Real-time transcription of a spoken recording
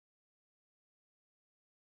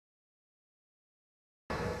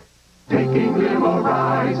taking limo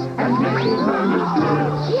rides and making Herman's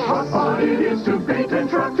trips. Yes. What fun it is to bait and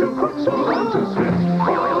trap, to cook, so long to slip.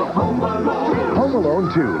 Oh, Home Alone. Home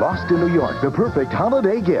Alone 2, Lost in New York, the perfect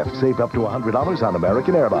holiday gift. Save up to $100 on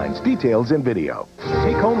American Airlines. Details in video.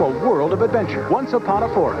 Take home a world of adventure. Once Upon a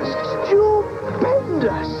Forest.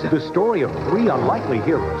 Stupendous! The story of 3 unlikely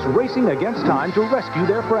heroes racing against time to rescue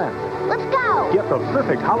their friend. Let's go! Get the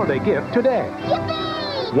perfect holiday gift today.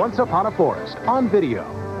 Yippee! Once Upon a Forest on video.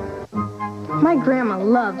 My grandma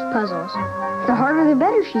loves puzzles. The harder the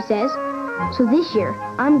better, she says. So this year,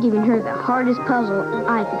 I'm giving her the hardest puzzle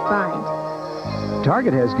I could find.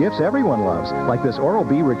 Target has gifts everyone loves, like this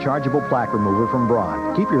Oral-B rechargeable plaque remover from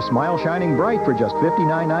Braun. Keep your smile shining bright for just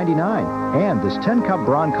 $59.99. And this 10-cup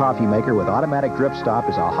Braun coffee maker with automatic drip stop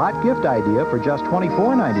is a hot gift idea for just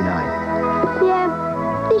 $24.99.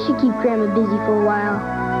 Yeah, they should keep Grandma busy for a while.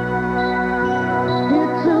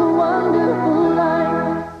 It's a wonderful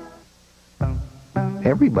life.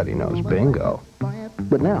 Everybody knows bingo.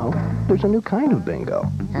 But now, there's a new kind of bingo.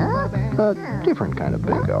 A different kind of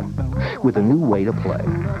bingo. With a new way to play.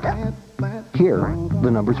 Here,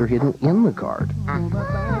 the numbers are hidden in the card.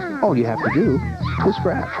 All you have to do is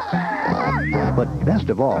scratch. But best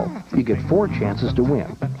of all, you get 4 chances to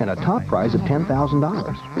win and a top prize of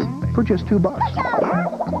 $10,000 for just $2.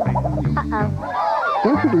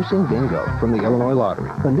 Introducing Bingo from the Illinois Lottery.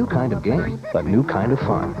 A new kind of game, a new kind of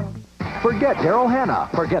fun. Forget Daryl Hannah.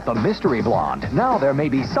 Forget the mystery blonde. Now there may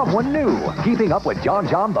be someone new. Keeping Up with John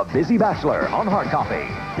the Busy Bachelor on Hard Copy.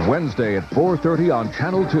 Wednesday at 4:30 on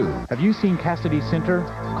Channel 2. Have you seen Cassidy Center?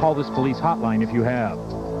 Call this police hotline if you have.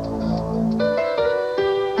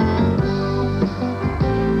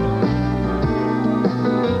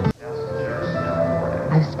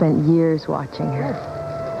 I've spent years watching her.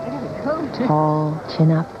 Tall,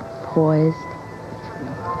 chin up, poised.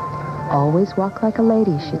 Always walk like a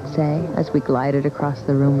lady, she'd say, as we glided across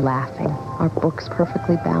the room laughing, our books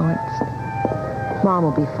perfectly balanced. Mom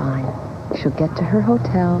will be fine. She'll get to her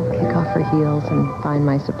hotel, kick off her heels, and find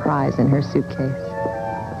my surprise in her suitcase.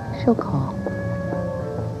 She'll call.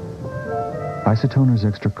 Isotoner's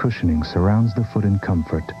extra cushioning surrounds the foot in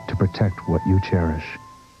comfort to protect what you cherish.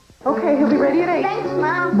 Okay, he'll be ready at 8. Thanks,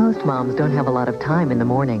 Mom. Most moms don't have a lot of time in the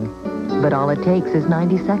morning. But all it takes is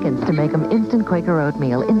 90 seconds to make them instant Quaker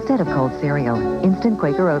oatmeal instead of cold cereal. Instant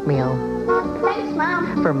Quaker oatmeal. Thanks,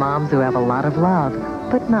 Mom. For moms who have a lot of love,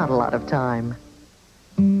 but not a lot of time.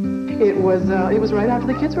 It was right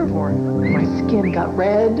after the kids were born. My skin got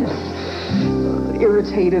red,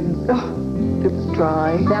 irritated. It was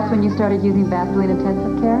dry. That's when you started using Vaseline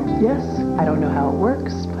Intensive Care? Yes. I don't know how it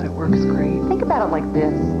works, but it works great. Think about it like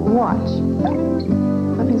this. Watch.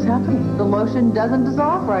 Nothing's happening. The lotion doesn't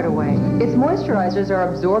dissolve right away. Its moisturizers are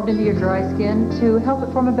absorbed into your dry skin to help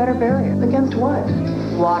it form a better barrier. Against what?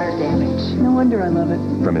 Water damage. No wonder I love it.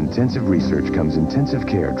 From intensive research comes Intensive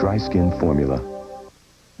Care Dry Skin Formula.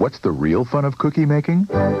 What's the real fun of cookie making?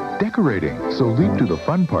 Decorating. So leap to the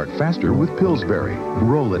fun part faster with Pillsbury.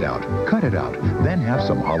 Roll it out, cut it out, then have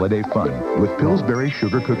some holiday fun with Pillsbury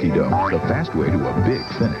Sugar Cookie Dough, the fast way to a big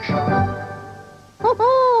finish.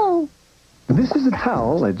 This is a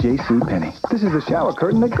towel at JCPenney. This is the shower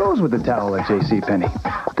curtain that goes with the towel at JCPenney.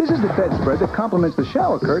 This is the bedspread that complements the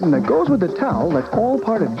shower curtain that goes with the towel. That's all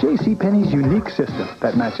part of JCPenney's unique system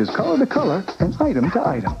that matches color to color and item to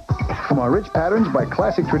item. From our rich patterns by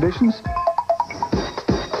classic traditions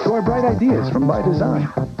to our bright ideas from by design.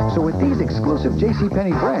 So with these exclusive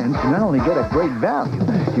JCPenney brands, you not only get a great value,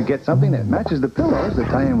 you get something that matches the pillows that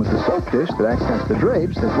tie in with the soap dish, that accents the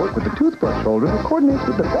drapes, that work with the toothbrush holder, that coordinates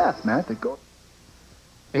with the bath mat that goes...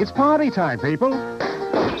 It's party time, people.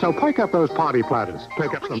 So pick up those party platters.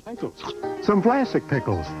 Pick up some pickles. Some Vlasic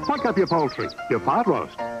Pickles. Pick up your poultry, your pot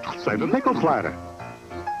roast. Save a pickle platter.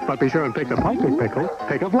 But be sure and pick the piping pickle.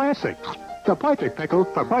 Pick a Vlasic. The piping pickle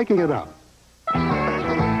for piking it up.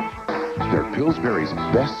 They're Pillsbury's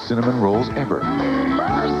best cinnamon rolls ever.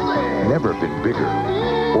 Mercy! Never been bigger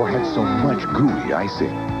or had so much gooey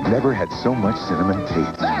icing. Never had so much cinnamon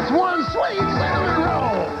taste. That's one sweet cinnamon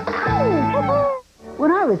roll! Ow!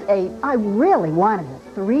 When I was 8, I really wanted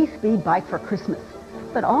a 3-speed bike for Christmas.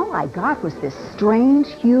 But all I got was this strange,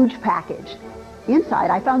 huge package. Inside,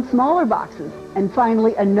 I found smaller boxes and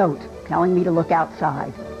finally a note telling me to look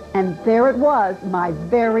outside. And there it was, my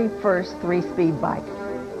very first 3-speed bike.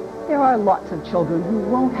 There are lots of children who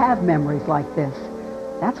won't have memories like this.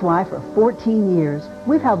 That's why for 14 years,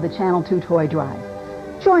 we've held the Channel 2 Toy Drive.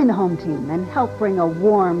 Join the home team and help bring a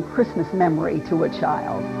warm Christmas memory to a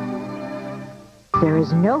child. There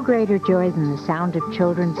is no greater joy than the sound of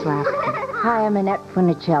children's laughter. Hi, I'm Annette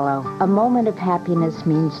Funicello. A moment of happiness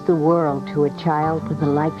means the world to a child with a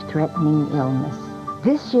life-threatening illness.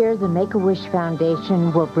 This year, the Make-A-Wish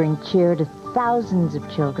Foundation will bring cheer to thousands of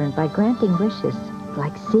children by granting wishes,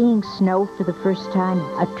 like seeing snow for the first time,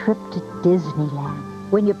 a trip to Disneyland.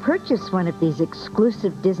 When you purchase one of these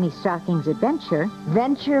exclusive Disney Stockings Adventure,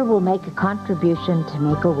 Venture will make a contribution to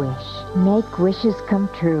Make-A-Wish. Make wishes come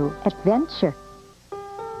true at Venture.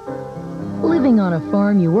 Living on a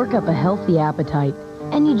farm, you work up a healthy appetite,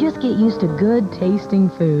 and you just get used to good, tasting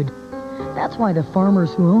food. That's why the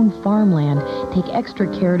farmers who own farmland take extra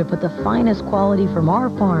care to put the finest quality from our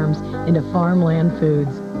farms into farmland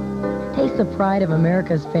foods. Taste the pride of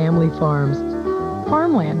America's family farms.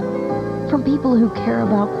 Farmland, from people who care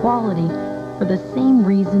about quality for the same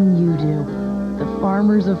reason you do. The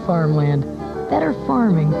farmers of farmland. Better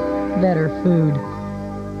farming, better food.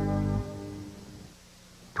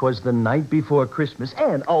 'Twas the night before Christmas,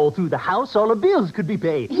 and all through the house, all the bills could be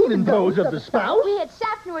paid, even those of the spouse. We had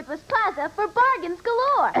shopped Northwest Plaza for bargains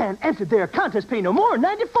galore. And entered their contest pay no more,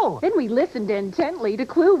 94. Then we listened intently to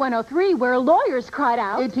Clue 103, where lawyers cried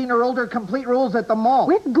out, 18 or older, complete rules at the mall.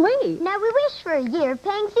 With glee. Now we wish for a year of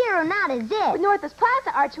paying zero, not a zip. With Northwest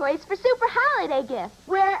Plaza, our choice for super holiday gifts.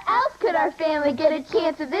 Where else could our family get a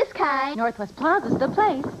chance of this kind? Northwest Plaza's the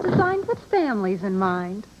place, designed with families in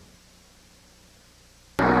mind.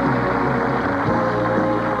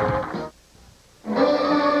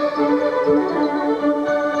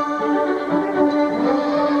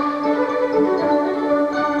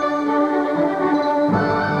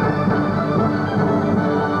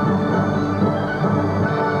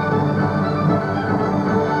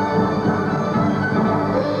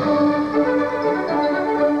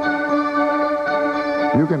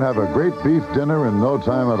 You can have a great beef dinner in no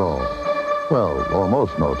time at all. Well,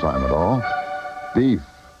 almost no time at all. Beef.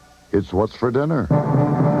 It's what's for dinner.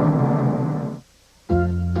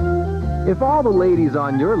 If all the ladies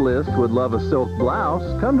on your list would love a silk blouse,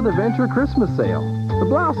 come to the Venture Christmas sale. The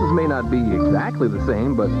blouses may not be exactly the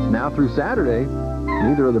same, but now through Saturday,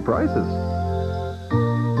 neither are the prices.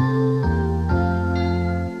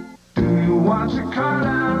 Do you want your car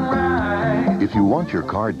done right? If you want your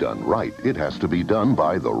car done right, it has to be done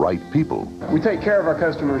by the right people. We take care of our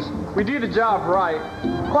customers. We do the job right.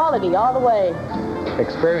 Quality all the way.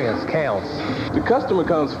 Experience counts. The customer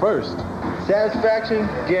comes first. Satisfaction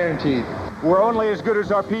guaranteed. We're only as good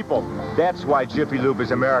as our people. That's why Jiffy Lube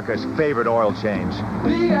is America's favorite oil change.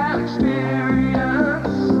 We got experience.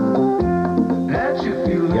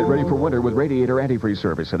 Get ready for winter with radiator antifreeze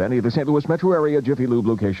service at any of the St. Louis metro area Jiffy Lube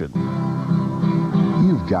locations.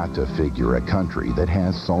 You've got to figure a country that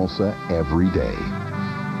has salsa every day,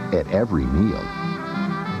 at every meal,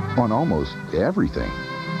 on almost everything,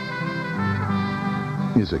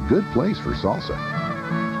 is a good place for salsa.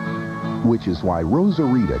 Which is why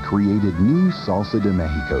Rosarita created new Salsa de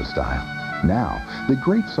Mexico style. Now, the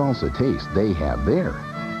great salsa taste they have there,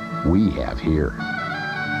 we have here.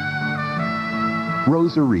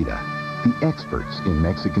 Rosarita, the experts in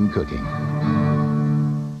Mexican cooking.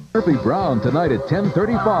 Murphy Brown tonight at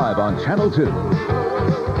 10:35 on Channel 2.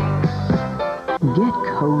 Get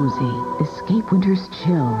cozy. Escape winter's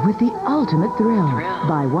chill with the ultimate thrill.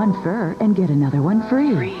 Buy one fur and get another one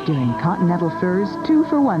free during Continental Fur's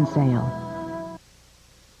 2-for-1 sale.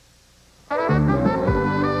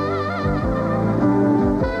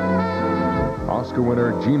 Oscar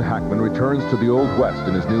winner Gene Hackman returns to the Old West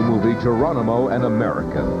in his new movie Geronimo, an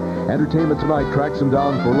American. Entertainment Tonight tracks him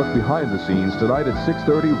down for a look behind the scenes tonight at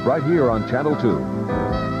 6:30 right here on Channel 2.